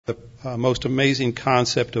most amazing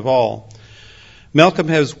concept of all. Malcolm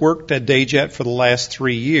has worked at DayJet for the last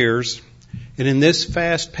 3 years, and in this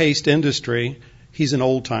fast-paced industry, he's an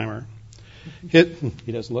old-timer.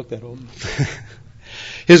 He doesn't look that old.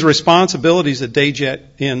 His responsibilities at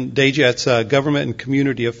DayJet's government and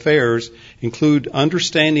community affairs include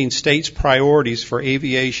understanding states' priorities for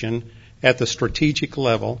aviation at the strategic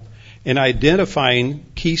level and identifying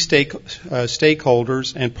key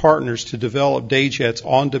stakeholders and partners to develop DayJet's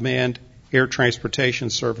on-demand air transportation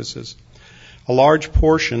services. A large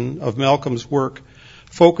portion of Malcolm's work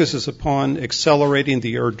focuses upon accelerating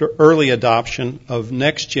the early adoption of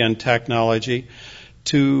NextGen technology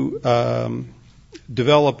to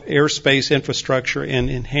develop airspace infrastructure and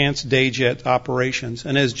enhance DayJet operations.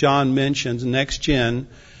 And as John mentioned, NextGen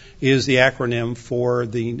is the acronym for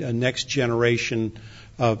the next generation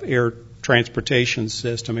of air transportation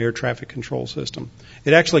system, air traffic control system.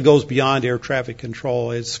 It actually goes beyond air traffic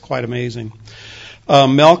control. It's quite amazing.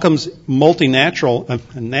 Malcolm's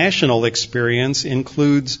national experience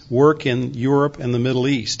includes work in Europe and the Middle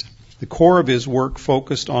East. The core of his work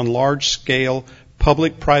focused on large-scale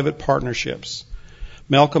public-private partnerships.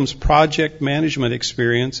 Malcolm's project management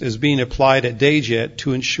experience is being applied at DayJet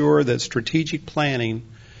to ensure that strategic planning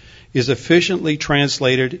is efficiently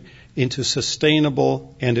translated into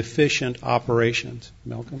sustainable and efficient operations.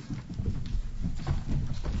 Malcolm?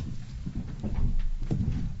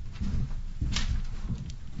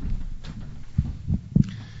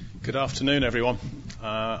 Good afternoon, everyone.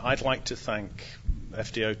 I'd like to thank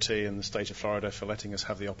FDOT and the state of Florida for letting us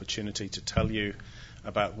have the opportunity to tell you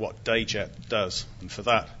about what DayJet does. And for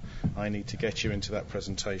that, I need to get you into that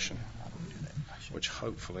presentation, which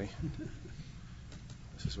hopefully,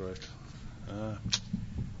 this is where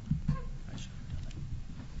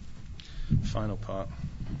final part.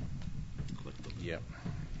 Yeah.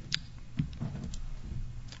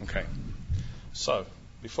 Okay. So,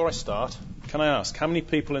 before I start, can I ask, how many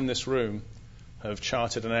people in this room have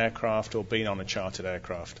chartered an aircraft or been on a chartered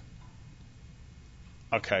aircraft?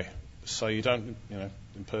 Okay, so you don't,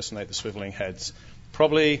 impersonate the swiveling heads.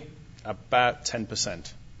 Probably about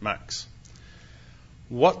 10% max.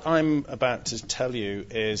 What I'm about to tell you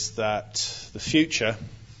is that the future,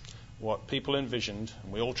 what people envisioned,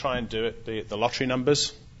 and we all try and do it, be it the lottery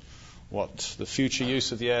numbers, what the future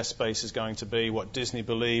use of the airspace is going to be, what Disney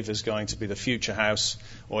believe is going to be the future house,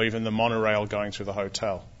 or even the monorail going through the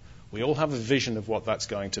hotel. We all have a vision of what that's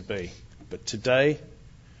going to be. But today,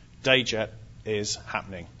 DayJet is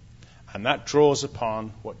happening. And that draws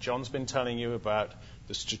upon what John's been telling you about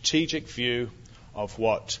the strategic view of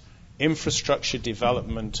what infrastructure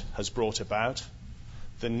development has brought about,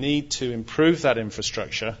 the need to improve that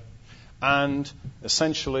infrastructure, and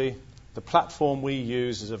essentially the platform we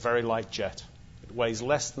use is a very light jet. It weighs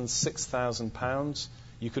less than 6,000 pounds.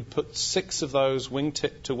 You could put 6 of those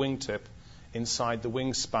wingtip to wingtip inside the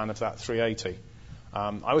wingspan of that 380.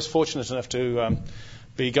 I was fortunate enough to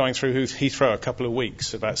be going through Heathrow a couple of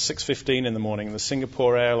weeks. About 6:15 in the morning, and the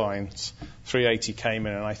Singapore Airlines 380 came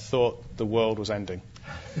in, and I thought the world was ending.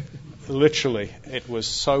 Literally, it was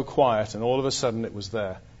so quiet, and all of a sudden it was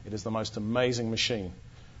there. It is the most amazing machine.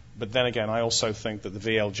 But then again, I also think that the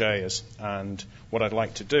VLJ is. And what I'd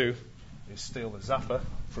like to do is steal the zapper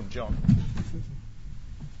from John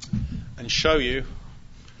and show you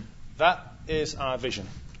that is our vision.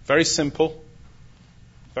 Very simple,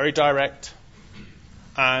 very direct,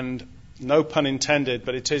 and no pun intended,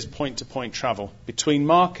 but it is point-to-point travel between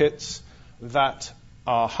markets that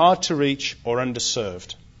are hard to reach or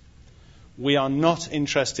underserved. We are not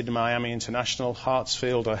interested in Miami International,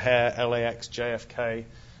 Hartsfield, O'Hare, LAX, JFK,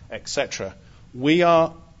 etc. We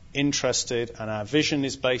are interested, and our vision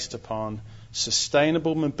is based upon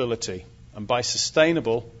sustainable mobility. And by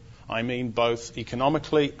sustainable, I mean both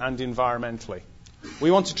economically and environmentally.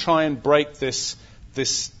 We want to try and break this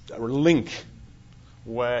link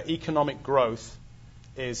where economic growth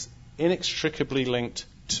is inextricably linked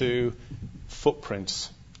to footprints,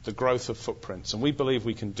 the growth of footprints. And we believe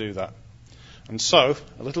we can do that. And so,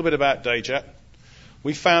 a little bit about DayJet.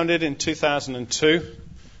 We founded in 2002.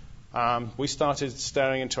 We started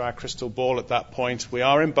staring into our crystal ball at that point. We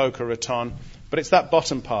are in Boca Raton, but it's that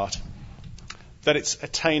bottom part, that it's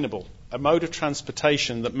attainable, a mode of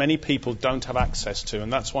transportation that many people don't have access to,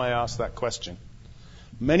 and that's why I asked that question.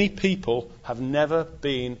 Many people have never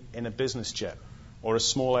been in a business jet or a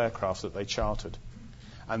small aircraft that they chartered.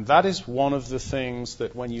 And that is one of the things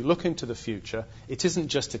that when you look into the future, it isn't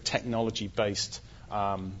just a technology-based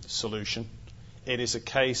solution. It is a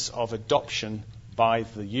case of adoption by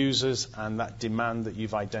the users and that demand that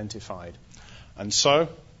you've identified. And so,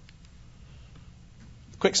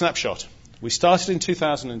 quick snapshot. We started in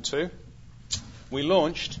 2002. We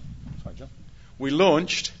launched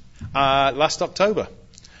last October,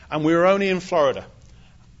 and we were only in Florida.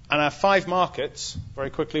 And our 5 markets, very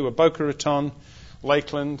quickly, were Boca Raton,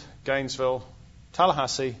 Lakeland, Gainesville,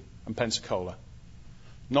 Tallahassee, and Pensacola.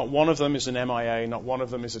 Not one of them is an MIA, not one of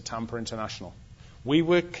them is a Tampa International. We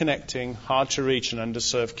were connecting hard-to-reach and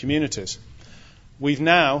underserved communities. We've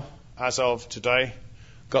now, as of today,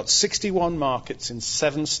 got 61 markets in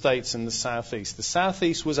 7 states in the Southeast. The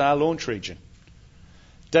Southeast was our launch region.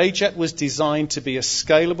 DayJet was designed to be a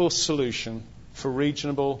scalable solution for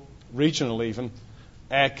regional even,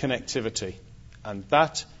 air connectivity. And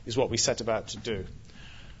that is what we set about to do.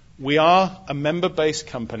 We are a member-based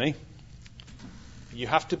company. You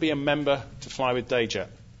have to be a member to fly with DayJet.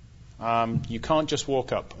 You can't just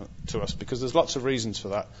walk up to us because there's lots of reasons for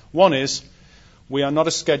that. One is we are not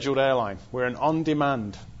a scheduled airline. We're an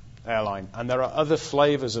on-demand airline, and there are other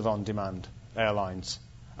flavors of on-demand airlines.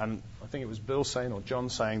 And I think it was Bill saying or John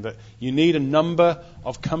saying that you need a number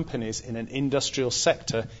of companies in an industrial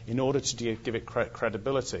sector in order to give it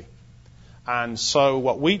credibility. And so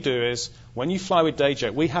what we do is when you fly with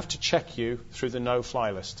DayJet, we have to check you through the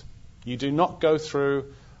no-fly list. You do not go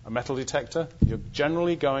through a metal detector. You're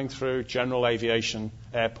generally going through general aviation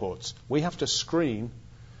airports. We have to screen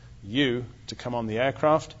you to come on the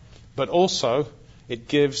aircraft, but also it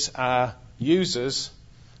gives our users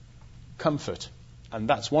comfort. And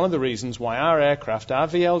that's one of the reasons why our aircraft, our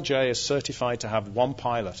VLJ, is certified to have 1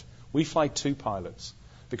 pilot. We fly 2 pilots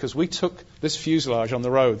because we took this fuselage on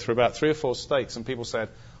the road through about 3 or 4 states, and people said,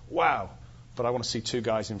 wow, but I want to see 2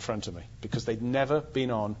 guys in front of me, because they'd never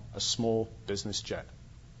been on a small business jet.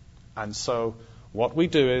 And so what we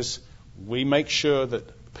do is we make sure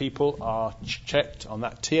that people are checked on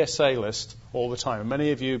that TSA list all the time. And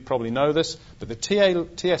many of you probably know this, but the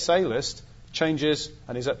TSA list changes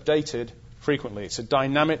and is updated frequently. It's a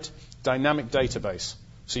dynamic database.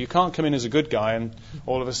 So you can't come in as a good guy and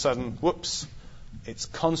all of a sudden, whoops, it's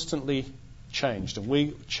constantly changed, and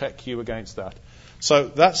we check you against that. So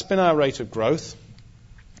that's been our rate of growth.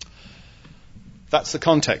 That's the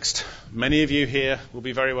context. Many of you here will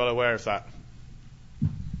be very well aware of that.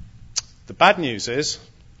 The bad news is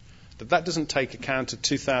that doesn't take account of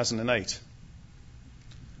 2008.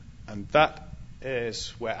 And that is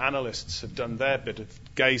where analysts have done their bit of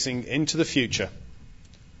gazing into the future.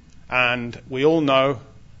 And we all know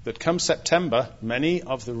that come September, many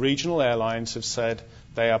of the regional airlines have said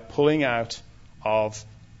they are pulling out of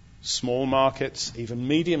small markets, even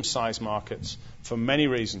medium-sized markets, for many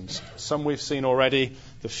reasons. Some we've seen already,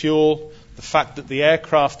 the fuel, the fact that the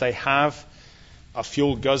aircraft they have are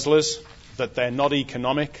fuel guzzlers, that they're not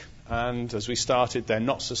economic, and as we started, they're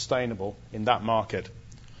not sustainable in that market.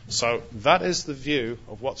 So that is the view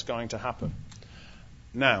of what's going to happen.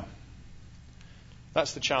 Now,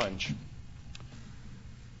 that's the challenge.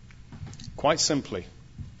 Quite simply,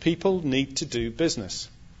 people need to do business.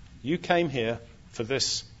 You came here for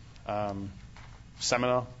this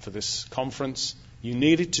seminar, for this conference. You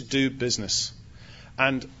needed to do business.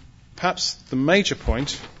 And perhaps the major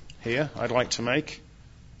point here I'd like to make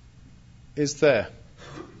is there.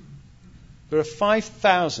 There are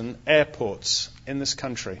 5,000 airports in this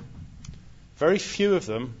country. Very few of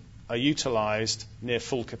them are utilized near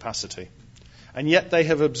full capacity. And yet they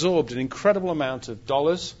have absorbed an incredible amount of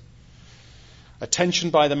dollars, attention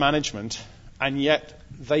by the management, and yet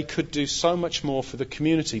they could do so much more for the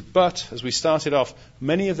community. But, as we started off,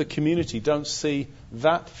 many of the community don't see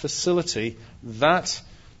that facility, that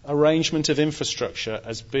arrangement of infrastructure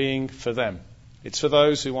as being for them. It's for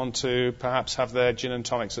those who want to perhaps have their gin and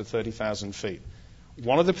tonics at 30,000 feet.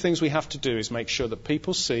 One of the things we have to do is make sure that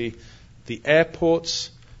people see the airports,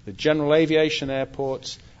 the general aviation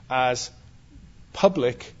airports, as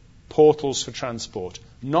public portals for transport,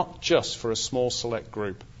 not just for a small select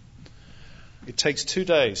group. It takes 2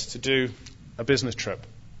 days to do a business trip.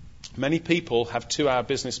 Many people have 2-hour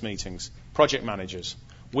business meetings, project managers.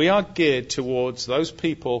 We are geared towards those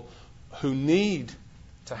people who need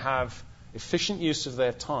to have efficient use of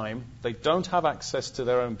their time. They don't have access to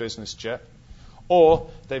their own business jet, or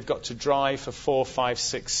they've got to drive for 4, 5,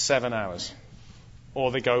 6, 7 hours,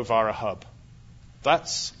 or they go via a hub.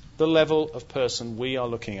 That's the level of person we are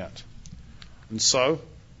looking at. And so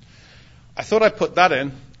I thought I'd put that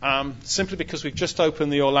in simply because we've just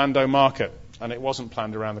opened the Orlando market, and it wasn't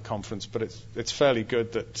planned around the conference, but it's fairly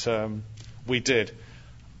good that we did.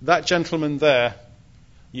 That gentleman there,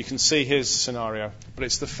 you can see his scenario, but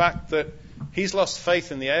it's the fact that he's lost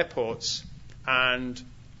faith in the airports, and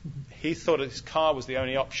he thought his car was the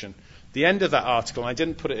only option. The end of that article, and I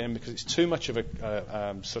didn't put it in because it's too much of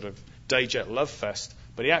a sort of DayJet love fest,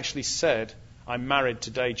 but he actually said I'm married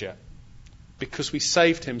to DayJet, because we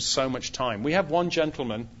saved him so much time. We have one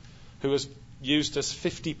gentleman who has used us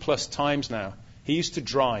 50 plus times now. He used to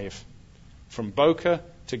drive from Boca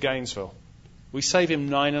to Gainesville. We save him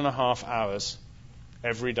 9.5 hours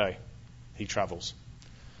every day he travels.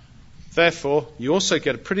 Therefore, you also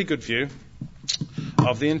get a pretty good view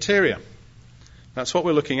of the interior. That's what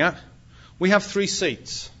we're looking at. We have 3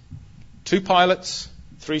 seats. 2 pilots,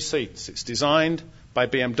 3 seats. It's designed by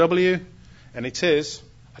BMW, and it is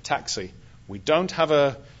a taxi. We don't have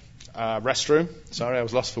a restroom. Sorry, I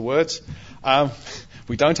was lost for words.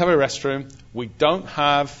 We don't have a restroom. We don't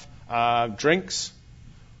have drinks,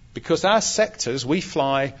 because our sectors we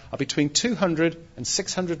fly are between 200 and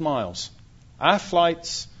 600 miles. Our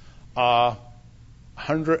flights are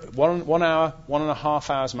 1 hour, 1.5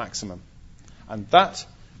 hours maximum. And that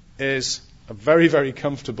is a very, very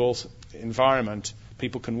comfortable environment.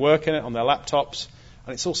 People can work in it on their laptops.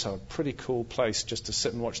 And it's also a pretty cool place just to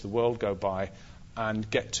sit and watch the world go by and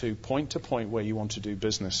get to point where you want to do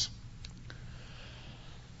business.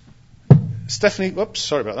 Stephanie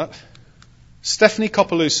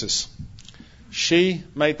Kopalousis, she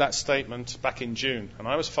made that statement back in June, and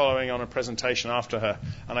I was following on a presentation after her,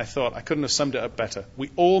 and I thought I couldn't have summed it up better. We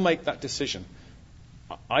all make that decision.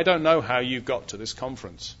 I don't know how you got to this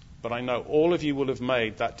conference, but I know all of you will have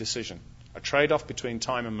made that decision, a trade-off between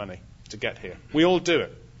time and money to get here. We all do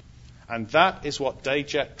it. And that is what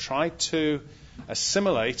DayJet tried to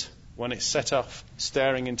assimilate when it set off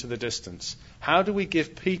staring into the distance. How do we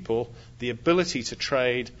give people the ability to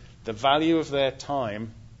trade the value of their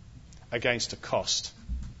time against a cost?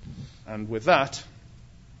 And with that,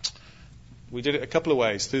 we did it a couple of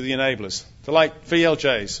ways, through the enablers. The like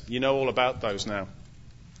VLJs, you know all about those now.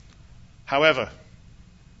 However,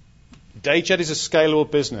 DayJet is a scalable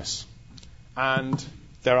business, and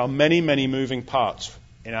there are many, many moving parts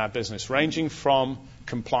in our business, ranging from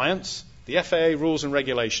compliance, the FAA rules and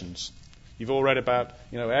regulations. You've all read about,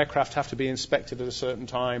 aircraft have to be inspected at a certain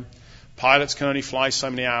time. Pilots can only fly so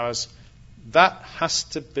many hours. That has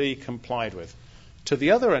to be complied with. To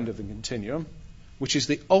the other end of the continuum, which is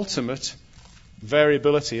the ultimate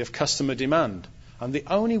variability of customer demand. And the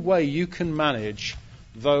only way you can manage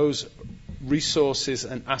those resources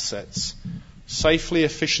and assets safely,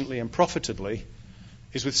 efficiently, and profitably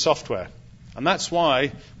is with software. And that's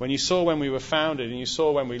why when you saw when we were founded and you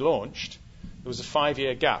saw when we launched, there was a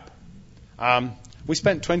 5-year gap. We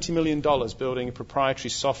spent $20 million building a proprietary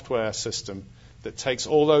software system that takes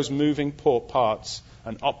all those moving parts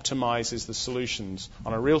and optimizes the solutions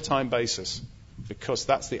on a real-time basis, because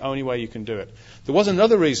that's the only way you can do it. There was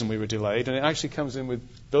another reason we were delayed, and it actually comes in with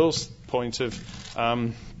Bill's point of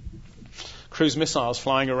cruise missiles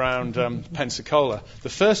flying around Pensacola. The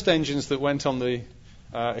first engines that went on the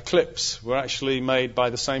Eclipse were actually made by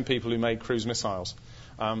the same people who made cruise missiles,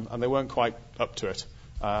 and they weren't quite up to it.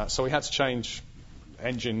 So we had to change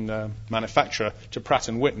engine manufacturer to Pratt &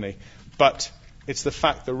 Whitney. But it's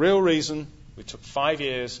the real reason we took 5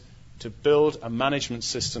 years to build a management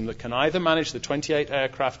system that can either manage the 28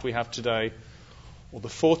 aircraft we have today or the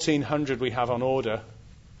 1,400 we have on order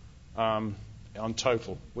on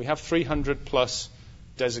total. We have 300 plus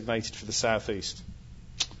designated for the Southeast.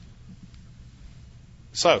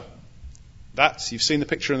 So, you've seen the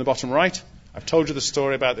picture in the bottom right. I've told you the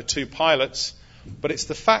story about the 2 pilots, but it's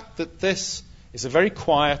the fact that this is a very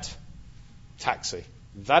quiet taxi.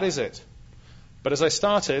 That is it. But as I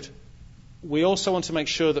started, we also want to make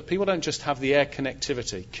sure that people don't just have the air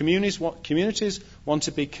connectivity. Communities want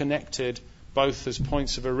to be connected both as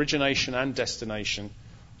points of origination and destination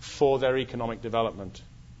for their economic development.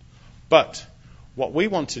 But what we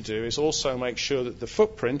want to do is also make sure that the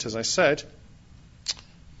footprint, as I said,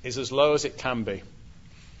 is as low as it can be.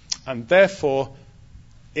 And therefore,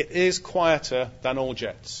 it is quieter than all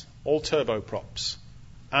jets, all turboprops,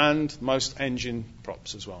 and most engine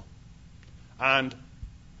props as well. And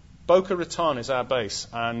Boca Raton is our base,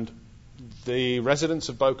 and the residents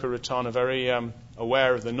of Boca Raton are very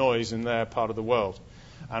aware of the noise in their part of the world.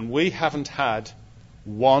 And we haven't had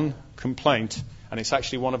one complaint, and it's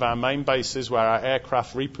actually one of our main bases where our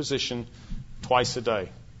aircraft reposition twice a day.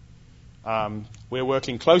 We're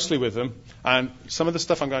working closely with them, and some of the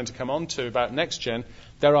stuff I'm going to come on to about NextGen,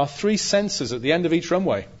 there are 3 sensors at the end of each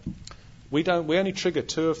runway. We only trigger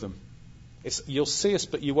 2 of them. You'll see us,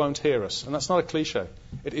 but you won't hear us, and that's not a cliche.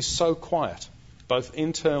 It is so quiet, both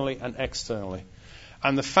internally and externally.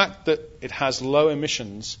 And the fact that it has low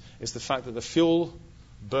emissions is the fact that the fuel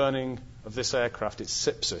burning of this aircraft, it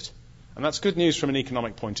sips it. And that's good news from an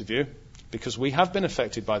economic point of view, because we have been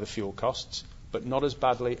affected by the fuel costs, but not as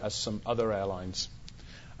badly as some other airlines.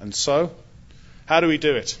 And so, how do we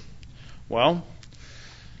do it? Well,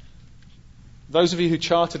 those of you who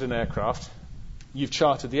chartered an aircraft, you've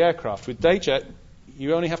chartered the aircraft. With DayJet,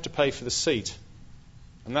 you only have to pay for the seat,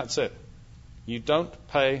 and that's it. You don't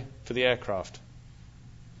pay for the aircraft.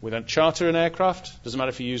 We don't charter an aircraft. Doesn't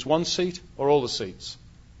matter if you use one seat or all the seats.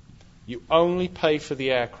 You only pay for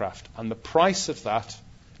the aircraft, and the price of that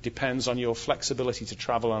depends on your flexibility to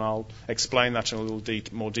travel, and I'll explain that in a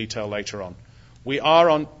little more detail later on. We are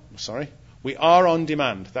on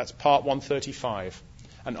demand. That's part 135.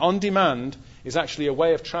 And on demand is actually a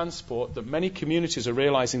way of transport that many communities are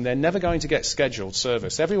realizing they're never going to get scheduled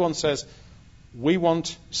service. Everyone says, we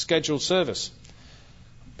want scheduled service.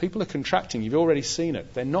 People are contracting. You've already seen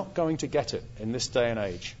it. They're not going to get it in this day and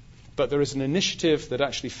age. But there is an initiative that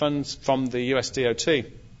actually funds from the US DOT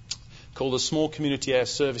called the Small Community Air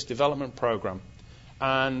Service Development Program.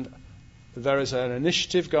 And there is an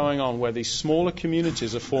initiative going on where these smaller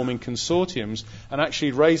communities are forming consortiums and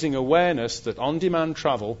actually raising awareness that on-demand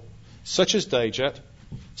travel, such as DayJet,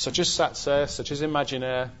 such as SatSair, such as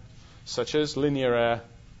Imaginair, such as Linear Air,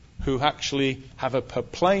 who actually have a per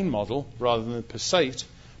plane model rather than per seat,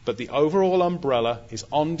 but the overall umbrella is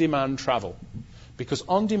on-demand travel. Because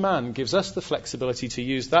on-demand gives us the flexibility to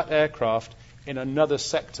use that aircraft in another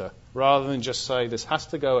sector, rather than just say this has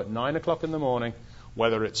to go at 9 o'clock in the morning,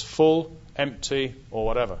 whether it's full, empty, or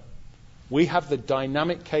whatever. We have the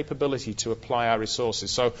dynamic capability to apply our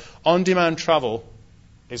resources. So on-demand travel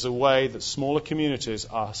is a way that smaller communities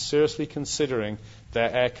are seriously considering their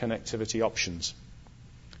air connectivity options.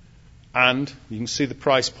 And you can see the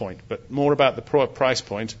price point, but more about the price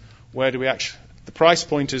point. The price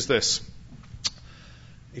point is this.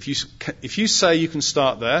 If you say you can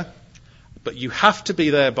start there, but you have to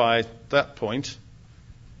be there by that point,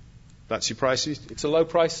 that's your price. It's a low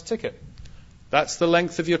price ticket. That's the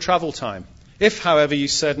length of your travel time. If, however, you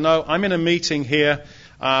said, no, I'm in a meeting here,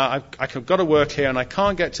 I've got to work here and I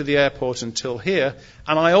can't get to the airport until here,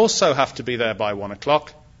 and I also have to be there by 1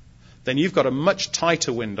 o'clock, then you've got a much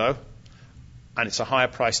tighter window and it's a higher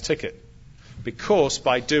price ticket. Because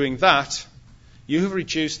by doing that, you have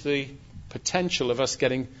reduced the potential of us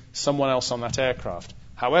getting someone else on that aircraft.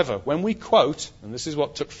 However, when we quote, and this is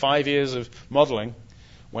what took 5 years of modelling,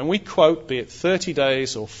 when we quote, be it 30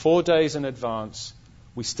 days or 4 days in advance,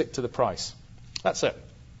 we stick to the price. That's it.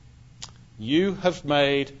 You have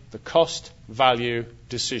made the cost-value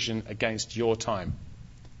decision against your time.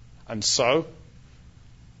 And so,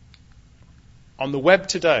 on the web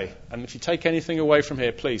today, and if you take anything away from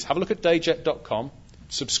here, please have a look at dayjet.com,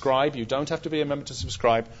 subscribe. You don't have to be a member to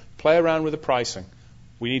subscribe. Play around with the pricing.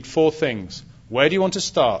 We need 4 things. Where do you want to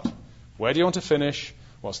start? Where do you want to finish?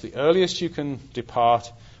 What's the earliest you can depart?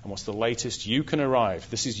 And what's the latest you can arrive?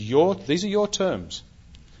 These are your terms.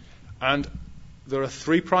 And there are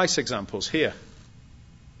 3 price examples here.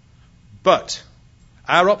 But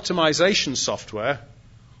our optimization software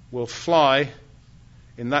will fly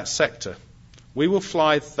in that sector. We will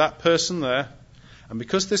fly that person there. And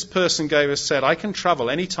because this person said, I can travel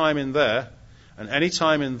any time in there and any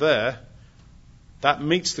time in there, that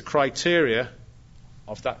meets the criteria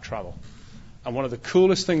of that travel. And one of the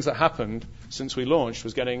coolest things that happened since we launched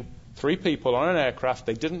was getting 3 people on an aircraft.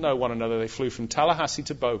 They didn't know one another. They flew from Tallahassee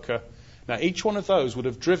to Boca. Now, each one of those would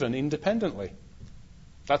have driven independently.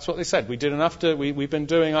 That's what they said. We've been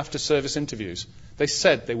doing after-service interviews. They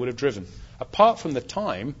said they would have driven. Apart from the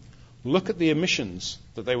time, look at the emissions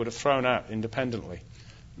that they would have thrown out independently.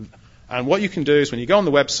 And what you can do is when you go on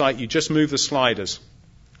the website, you just move the sliders,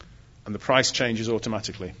 and the price changes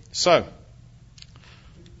automatically. So,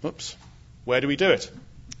 where do we do it?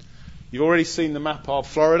 You've already seen the map of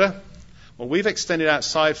Florida. Well, we've extended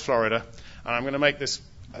outside Florida, and I'm going to make this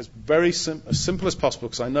as simple as possible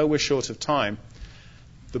because I know we're short of time.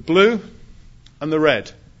 The blue and the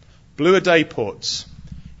red. Blue are day ports.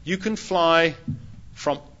 You can fly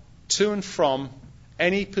to and from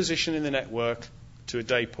any position in the network to a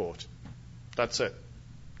day port. That's it.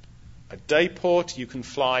 A day port, you can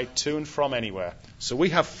fly to and from anywhere. So we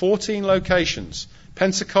have 14 locations.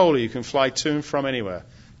 Pensacola, you can fly to and from anywhere.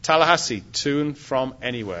 Tallahassee, to and from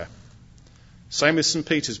anywhere. Same with St.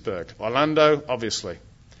 Petersburg. Orlando, obviously.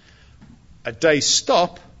 A day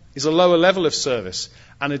stop is a lower level of service.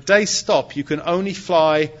 And a day stop, you can only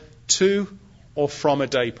fly to or from a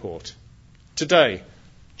day port. Today,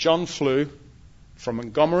 John flew from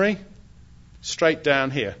Montgomery straight down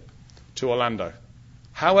here to Orlando.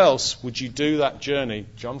 How else would you do that journey?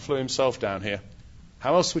 John flew himself down here.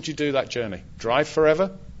 How else would you do that journey? Drive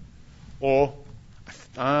forever? Or,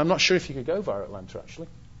 I'm not sure if you could go via Atlanta, actually.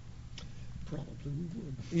 Probably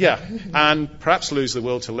would. Yeah, and perhaps lose the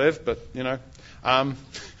will to live, but,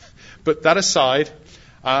 But that aside,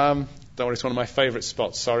 Don't worry, it's one of my favourite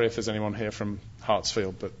spots. Sorry if there's anyone here from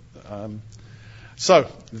Hartsfield. But so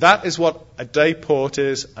that is what a day port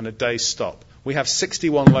is and a day stop. We have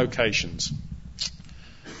 61 locations.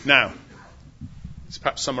 Now, it's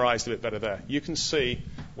perhaps summarised a bit better there. You can see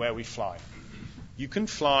where we fly. You can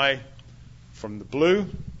fly from the blue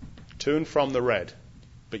to and from the red,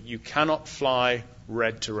 but you cannot fly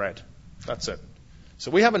red to red. That's it. So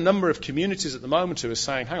we have a number of communities at the moment who are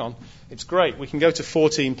saying, hang on, it's great, we can go to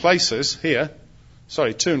 14 places here,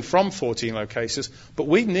 to and from 14 locations, but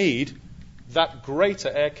we need that greater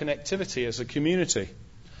air connectivity as a community.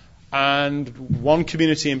 And one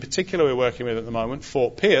community in particular we're working with at the moment,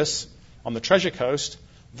 Fort Pierce, on the Treasure Coast,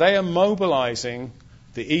 they are mobilizing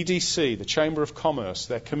the EDC, the Chamber of Commerce,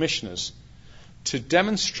 their commissioners, to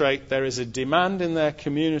demonstrate there is a demand in their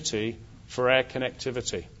community for air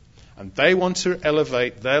connectivity. And they want to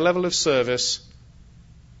elevate their level of service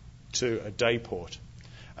to a day port.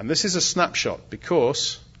 And this is a snapshot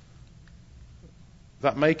because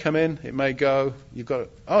that may come in, it may go,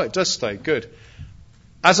 it does stay, good.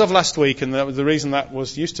 As of last week, and the reason that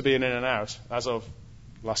was used to be an in and out, as of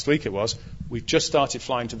last week we've just started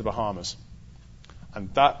flying to the Bahamas.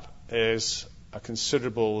 And that is a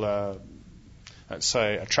considerable,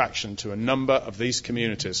 attraction to a number of these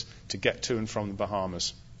communities to get to and from the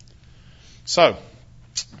Bahamas. So,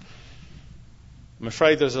 I'm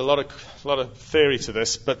afraid there's a lot of theory to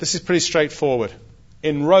this, but this is pretty straightforward.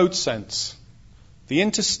 In road sense, the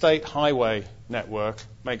interstate highway network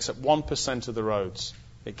makes up 1% of the roads.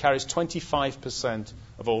 It carries 25%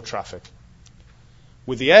 of all traffic.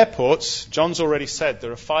 With the airports, John's already said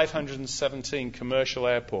there are 517 commercial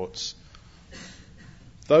airports.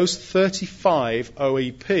 Those 35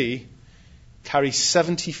 OEP carry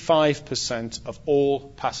 75% of all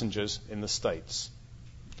passengers in the States.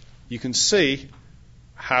 You can see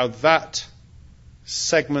how that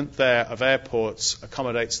segment there of airports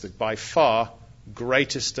accommodates the by far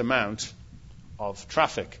greatest amount of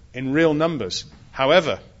traffic in real numbers.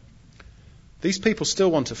 However, these people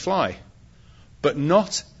still want to fly, but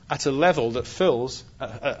not at a level that fills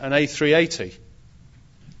an A380.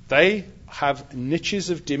 They have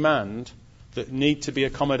niches of demand that need to be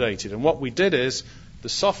accommodated. And what we did is the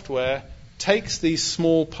software takes these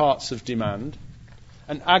small parts of demand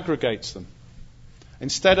and aggregates them.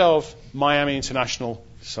 Instead of Miami International,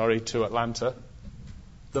 to Atlanta,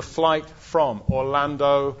 the flight from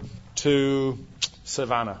Orlando to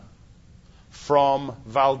Savannah, from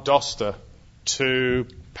Valdosta to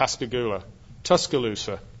Pascagoula,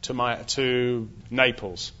 Tuscaloosa to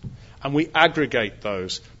Naples. And we aggregate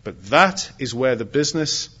those. But that is where the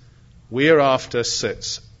business we are after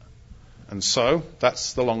sits. And so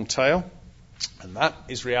that's the long tail. And that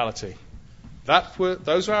is reality.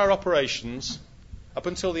 Those were our operations up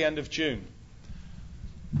until the end of June.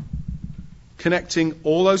 Connecting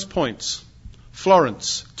all those points.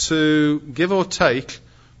 Florence to, give or take,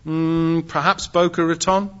 perhaps Boca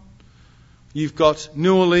Raton. You've got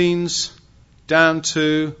New Orleans down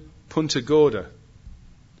to Punta Gorda.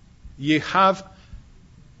 You have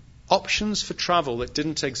options for travel that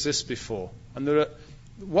didn't exist before. And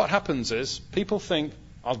what happens is people think,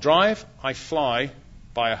 I'll drive, I fly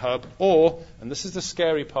by a hub, or, and this is the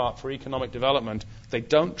scary part for economic development, they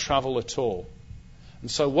don't travel at all. And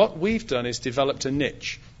so what we've done is developed a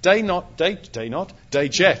niche.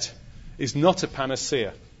 DayJet is not a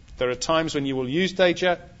panacea. There are times when you will use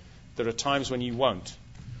DayJet, there are times when you won't.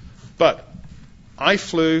 But I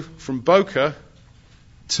flew from Boca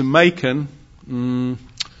to Macon,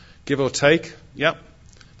 give or take. Yep,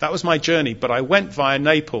 that was my journey. But I went via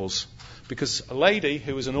Naples because a lady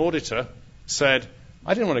who was an auditor said,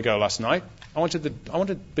 I didn't want to go last night. I wanted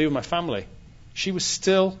to be with my family. She was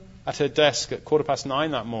still at her desk at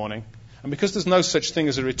 9:15 that morning. And because there's no such thing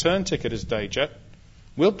as a return ticket as DayJet,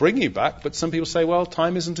 we'll bring you back. But some people say, well,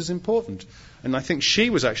 time isn't as important. And I think she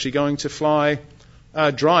was actually going to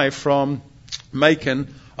drive from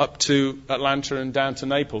Macon up to Atlanta and down to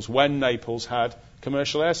Naples when Naples had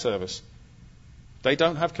commercial air service. They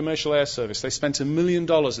don't have commercial air service. They spent $1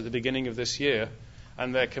 million at the beginning of this year,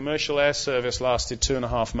 and their commercial air service lasted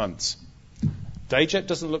 2.5 months. DayJet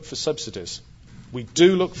doesn't look for subsidies. We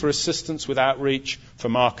do look for assistance with outreach for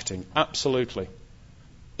marketing, absolutely.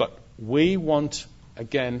 But we want,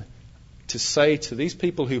 again, to say to these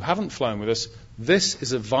people who haven't flown with us, this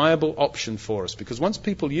is a viable option for us. Because once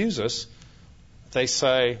people use us, they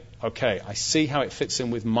say, okay, I see how it fits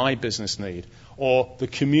in with my business need or the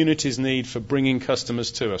community's need for bringing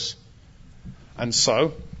customers to us. And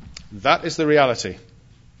so that is the reality.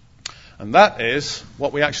 And that is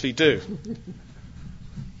what we actually do.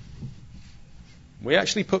 We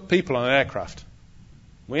actually put people on an aircraft.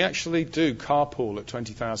 We actually do carpool at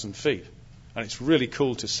 20,000 feet, and it's really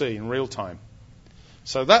cool to see in real time.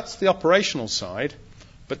 So that's the operational side.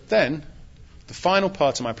 But then, the final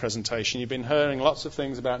part of my presentation, you've been hearing lots of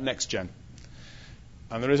things about NextGen.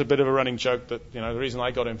 And there is a bit of a running joke that, the reason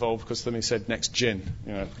I got involved because somebody said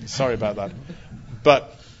NextGen. Sorry about that.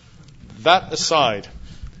 But that aside,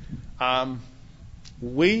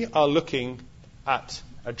 we are looking at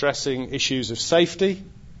addressing issues of safety,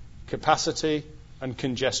 capacity, and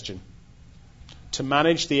congestion to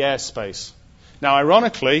manage the airspace. Now,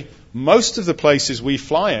 ironically, most of the places we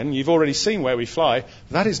fly in, you've already seen where we fly,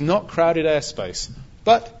 that is not crowded airspace.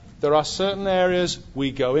 But there are certain areas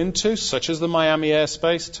we go into, such as the Miami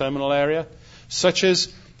airspace, terminal area, such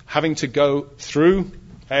as having to go through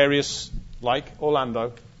areas like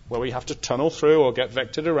Orlando, where we have to tunnel through or get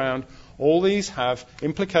vectored around. All these have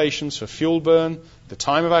implications for fuel burn, the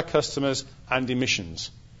time of our customers, and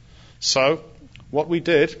emissions. So, what we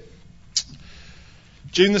did,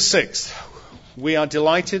 June the 6th, we are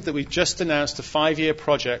delighted that we've just announced a 5-year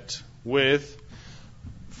project with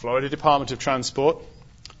Florida Department of Transport,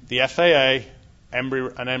 the FAA, and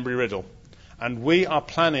Embry-Riddle. And we are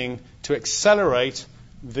planning to accelerate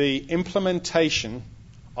the implementation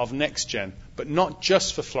of NextGen, but not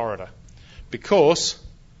just for Florida, because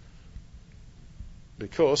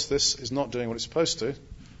this is not doing what it's supposed to,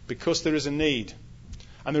 because there is a need.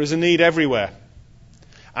 And there is a need everywhere.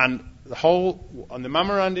 And on the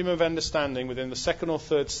memorandum of understanding, within the second or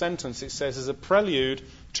third sentence, it says as a prelude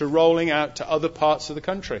to rolling out to other parts of the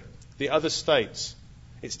country, the other states.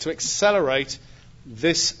 It's to accelerate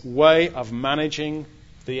this way of managing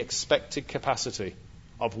the expected capacity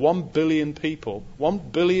of 1 billion people, 1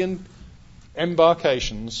 billion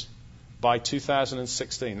embarkations by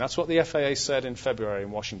 2016. That's what the FAA said in February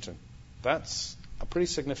in Washington. That's a pretty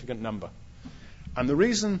significant number. And the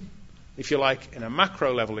reason, if you like, in a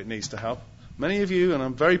macro level it needs to help, many of you, and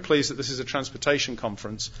I'm very pleased that this is a transportation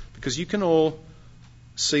conference, because you can all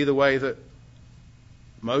see the way that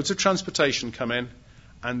modes of transportation come in,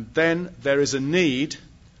 and then there is a need,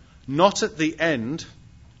 not at the end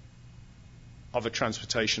of a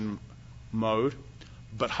transportation mode,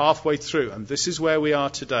 but halfway through. And this is where we are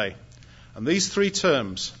today. And these 3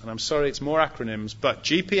 terms, and I'm sorry it's more acronyms, but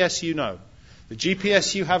GPS you know. The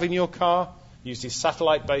GPS you have in your car uses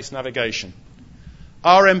satellite-based navigation.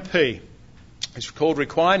 RMP is called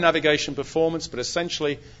Required Navigation Performance, but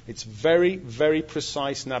essentially it's very, very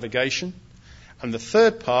precise navigation. And the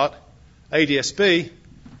third part, ADS-B,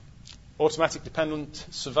 Automatic Dependent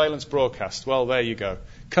Surveillance Broadcast. Well, there you go.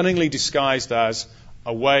 Cunningly disguised as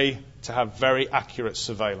a way to have very accurate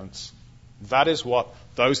surveillance. That is what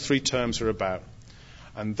those 3 terms are about.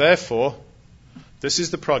 And therefore, this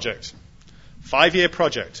is the project. 5-year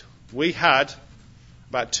project. We had,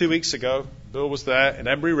 about 2 weeks ago, Bill was there in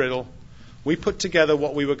Embry-Riddle, we put together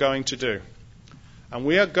what we were going to do. And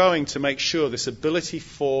we are going to make sure this ability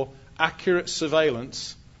for accurate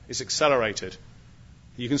surveillance is accelerated.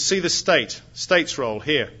 You can see the state's role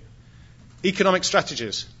here. Economic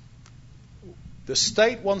strategies. The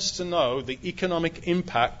state wants to know the economic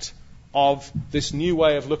impact of this new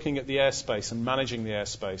way of looking at the airspace and managing the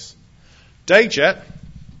airspace. DayJet,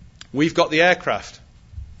 we've got the aircraft.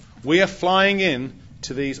 We are flying in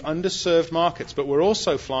to these underserved markets, but we're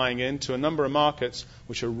also flying into a number of markets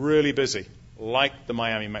which are really busy, like the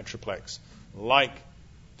Miami Metroplex, like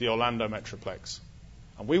the Orlando Metroplex.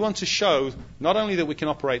 And we want to show not only that we can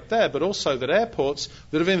operate there, but also that airports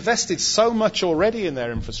that have invested so much already in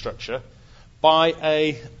their infrastructure, by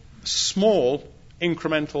a small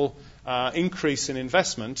incremental increase in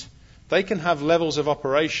investment, they can have levels of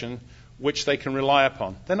operation which they can rely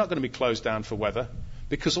upon. They're not going to be closed down for weather,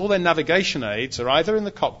 because all their navigation aids are either in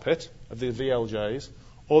the cockpit of the VLJs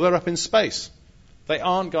or they're up in space. They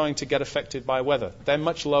aren't going to get affected by weather. They're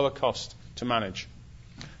much lower cost to manage.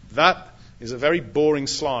 That is a very boring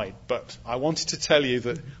slide, but I wanted to tell you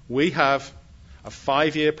that we have a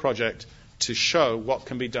 5-year project to show what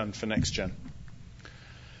can be done for NextGen.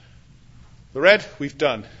 The red we've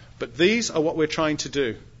done, but these are what we're trying to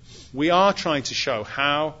do. We are trying to show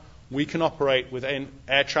how we can operate within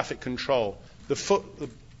air traffic control. The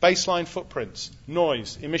baseline footprints,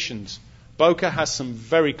 noise, emissions. Boca has some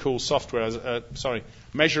very cool software,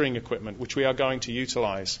 measuring equipment, which we are going to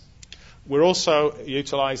utilize. We're also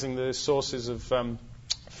utilizing the sources of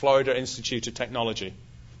Florida Institute of Technology.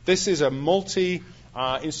 This is a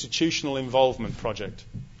multi-institutional involvement project.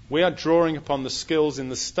 We are drawing upon the skills in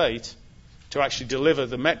the state to actually deliver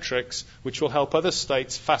the metrics which will help other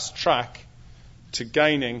states fast track to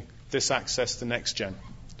gaining this access to NextGen.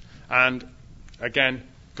 And again,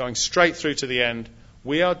 going straight through to the end,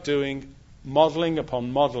 we are doing modelling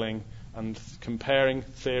upon modelling and comparing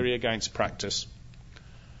theory against practice.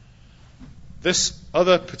 This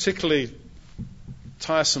other particularly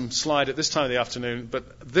tiresome slide at this time of the afternoon,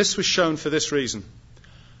 but this was shown for this reason.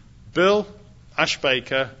 Bill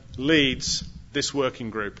Ashbaker leads this working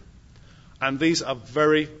group, and these are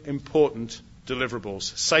very important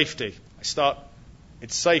deliverables. Safety.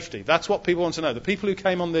 It's safety. That's what people want to know. The people who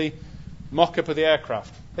came on the mock-up of the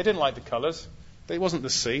aircraft, they didn't like the colours. It wasn't the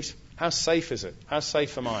seat. How safe is it? How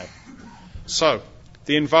safe am I? So,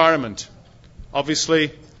 the environment,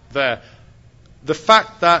 obviously there. The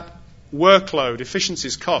fact that workload,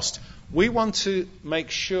 efficiencies, cost, we want to make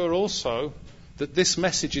sure also that this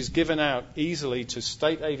message is given out easily to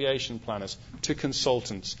state aviation planners, to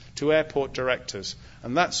consultants, to airport directors.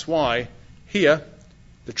 And that's why here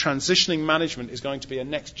the transitioning management is going to be a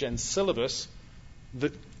NextGen syllabus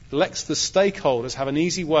that lets the stakeholders have an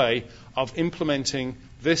easy way of implementing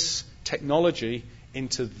this technology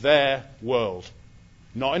into their world.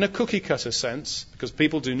 Not in a cookie-cutter sense, because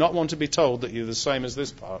people do not want to be told that you're the same as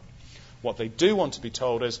this part. What they do want to be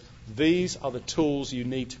told is, these are the tools you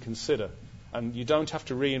need to consider, and you don't have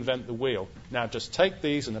to reinvent the wheel. Now just take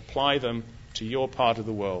these and apply them to your part of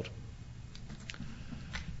the world.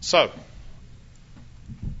 So,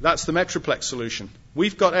 that's the Metroplex solution.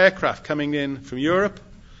 We've got aircraft coming in from Europe,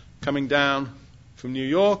 coming down from New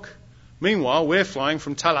York. Meanwhile, we're flying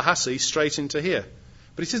from Tallahassee straight into here.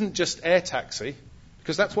 But it isn't just air taxi,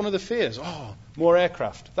 because that's one of the fears. Oh, more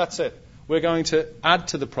aircraft. That's it. We're going to add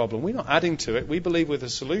to the problem. We're not adding to it. We believe we're the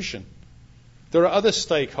solution. There are other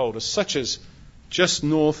stakeholders, such as just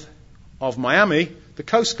north of Miami, the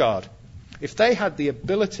Coast Guard. If they had the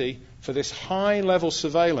ability for this high-level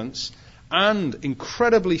surveillance and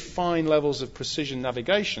incredibly fine levels of precision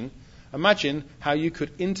navigation, imagine how you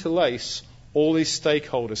could interlace all these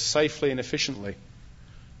stakeholders safely and efficiently.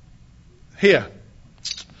 Here,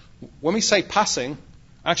 when we say passing,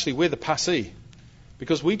 actually we're the passee,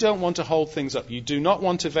 because we don't want to hold things up. You do not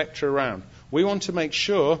want to vector around. We want to make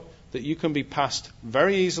sure that you can be passed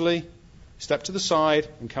very easily, step to the side,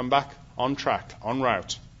 and come back on track, en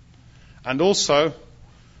route. And also,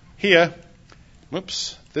 here,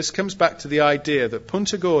 this comes back to the idea that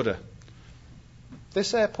Punta Gorda,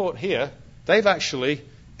 this airport here, they've actually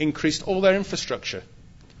increased all their infrastructure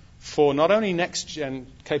for not only next-gen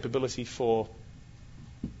capability for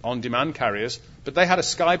on-demand carriers, but they had a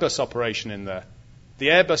Skybus operation in there. The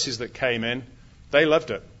Airbuses that came in, they loved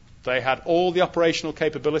it. They had all the operational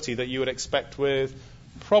capability that you would expect with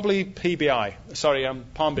probably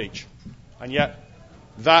Palm Beach. And yet,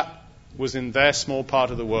 that was in their small part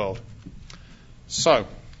of the world. So,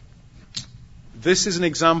 this is an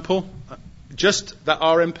example. Just that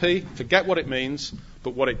RMP, forget what it means,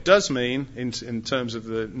 but what it does mean in terms of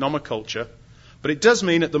the nomenclature. But it does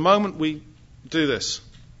mean at the moment we do this.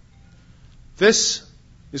 This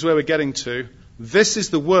is where we're getting to. This is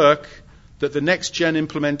the work that the NextGen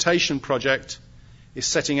implementation project is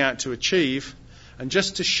setting out to achieve. And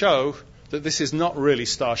just to show that this is not really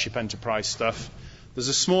Starship Enterprise stuff, there's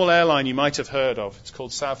a small airline you might have heard of. It's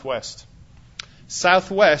called Southwest.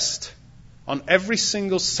 Southwest, on every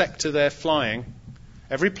single sector they're flying,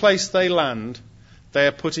 every place they land, they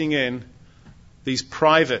are putting in these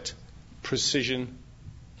private precision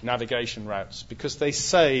navigation routes because they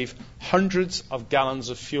save hundreds of gallons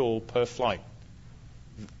of fuel per flight.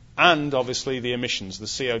 And obviously the emissions, the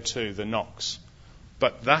CO2, the NOx.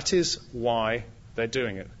 But that is why they're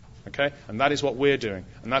doing it. Okay? And that is what we're doing.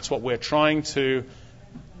 And that's what we're trying to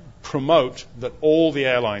promote, that all the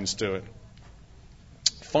airlines do it.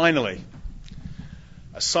 Finally,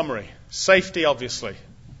 a summary. Safety, obviously.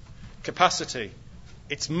 Capacity.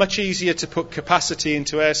 It's much easier to put capacity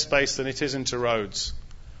into airspace than it is into roads.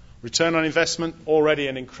 Return on investment, already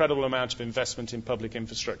an incredible amount of investment in public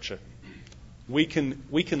infrastructure. We can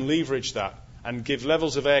leverage that and give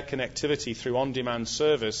levels of air connectivity through on-demand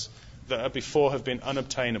service that before have been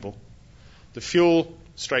unobtainable. The fuel,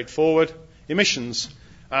 straightforward. Emissions.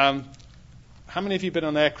 How many of you have been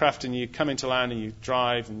on an aircraft and you come into land and you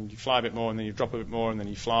drive and you fly a bit more and then you drop a bit more and then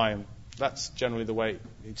you fly, and that's generally the way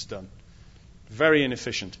it's done. Very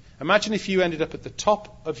inefficient. Imagine if you ended up at the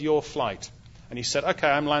top of your flight and you said, okay,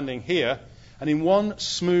 I'm landing here, and in one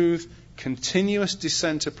smooth, continuous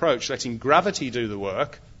descent approach, letting gravity do the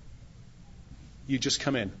work, you just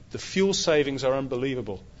come in. The fuel savings are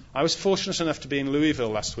unbelievable. I was fortunate enough to be in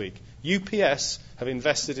Louisville last week. UPS have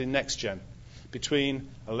invested in NextGen. Between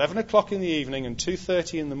 11 o'clock in the evening and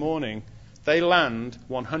 2:30 in the morning, they land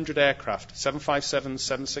 100 aircraft, 757s,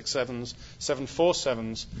 767s,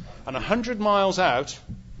 747s, and 100 miles out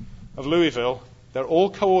of Louisville, they're all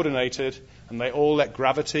coordinated, and they all let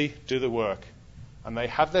gravity do the work. And they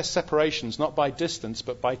have their separations not by distance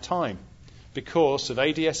but by time. Because of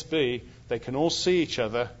ADS-B, they can all see each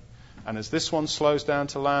other, and as this one slows down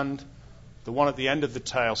to land, the one at the end of the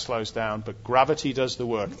tail slows down, but gravity does the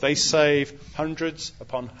work. They save hundreds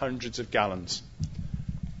upon hundreds of gallons.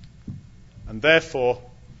 And therefore,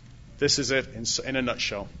 this is it in a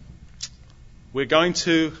nutshell. We're going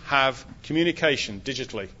to have communication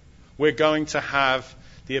digitally. We're going to have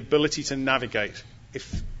the ability to navigate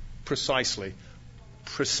precisely.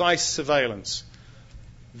 Precise surveillance.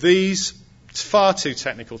 These, it's far too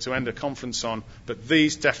technical to end a conference on, but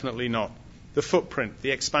these definitely not. The footprint,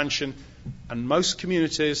 the expansion, and most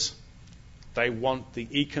communities, they want the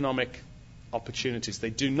economic opportunities. They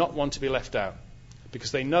do not want to be left out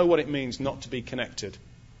because they know what it means not to be connected.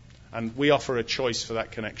 And we offer a choice for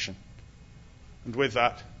that connection. And with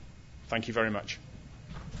that, thank you very much.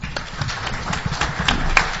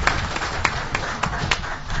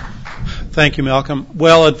 Thank you, Malcolm.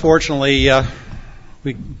 Well, unfortunately,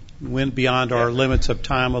 we went beyond our limits of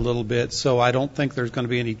time a little bit, so I don't think there's going to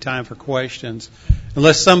be any time for questions,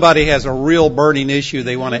 unless somebody has a real burning issue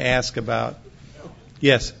they want to ask about.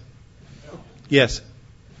 Yes. Yes.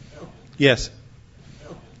 Yes.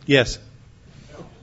 Yes.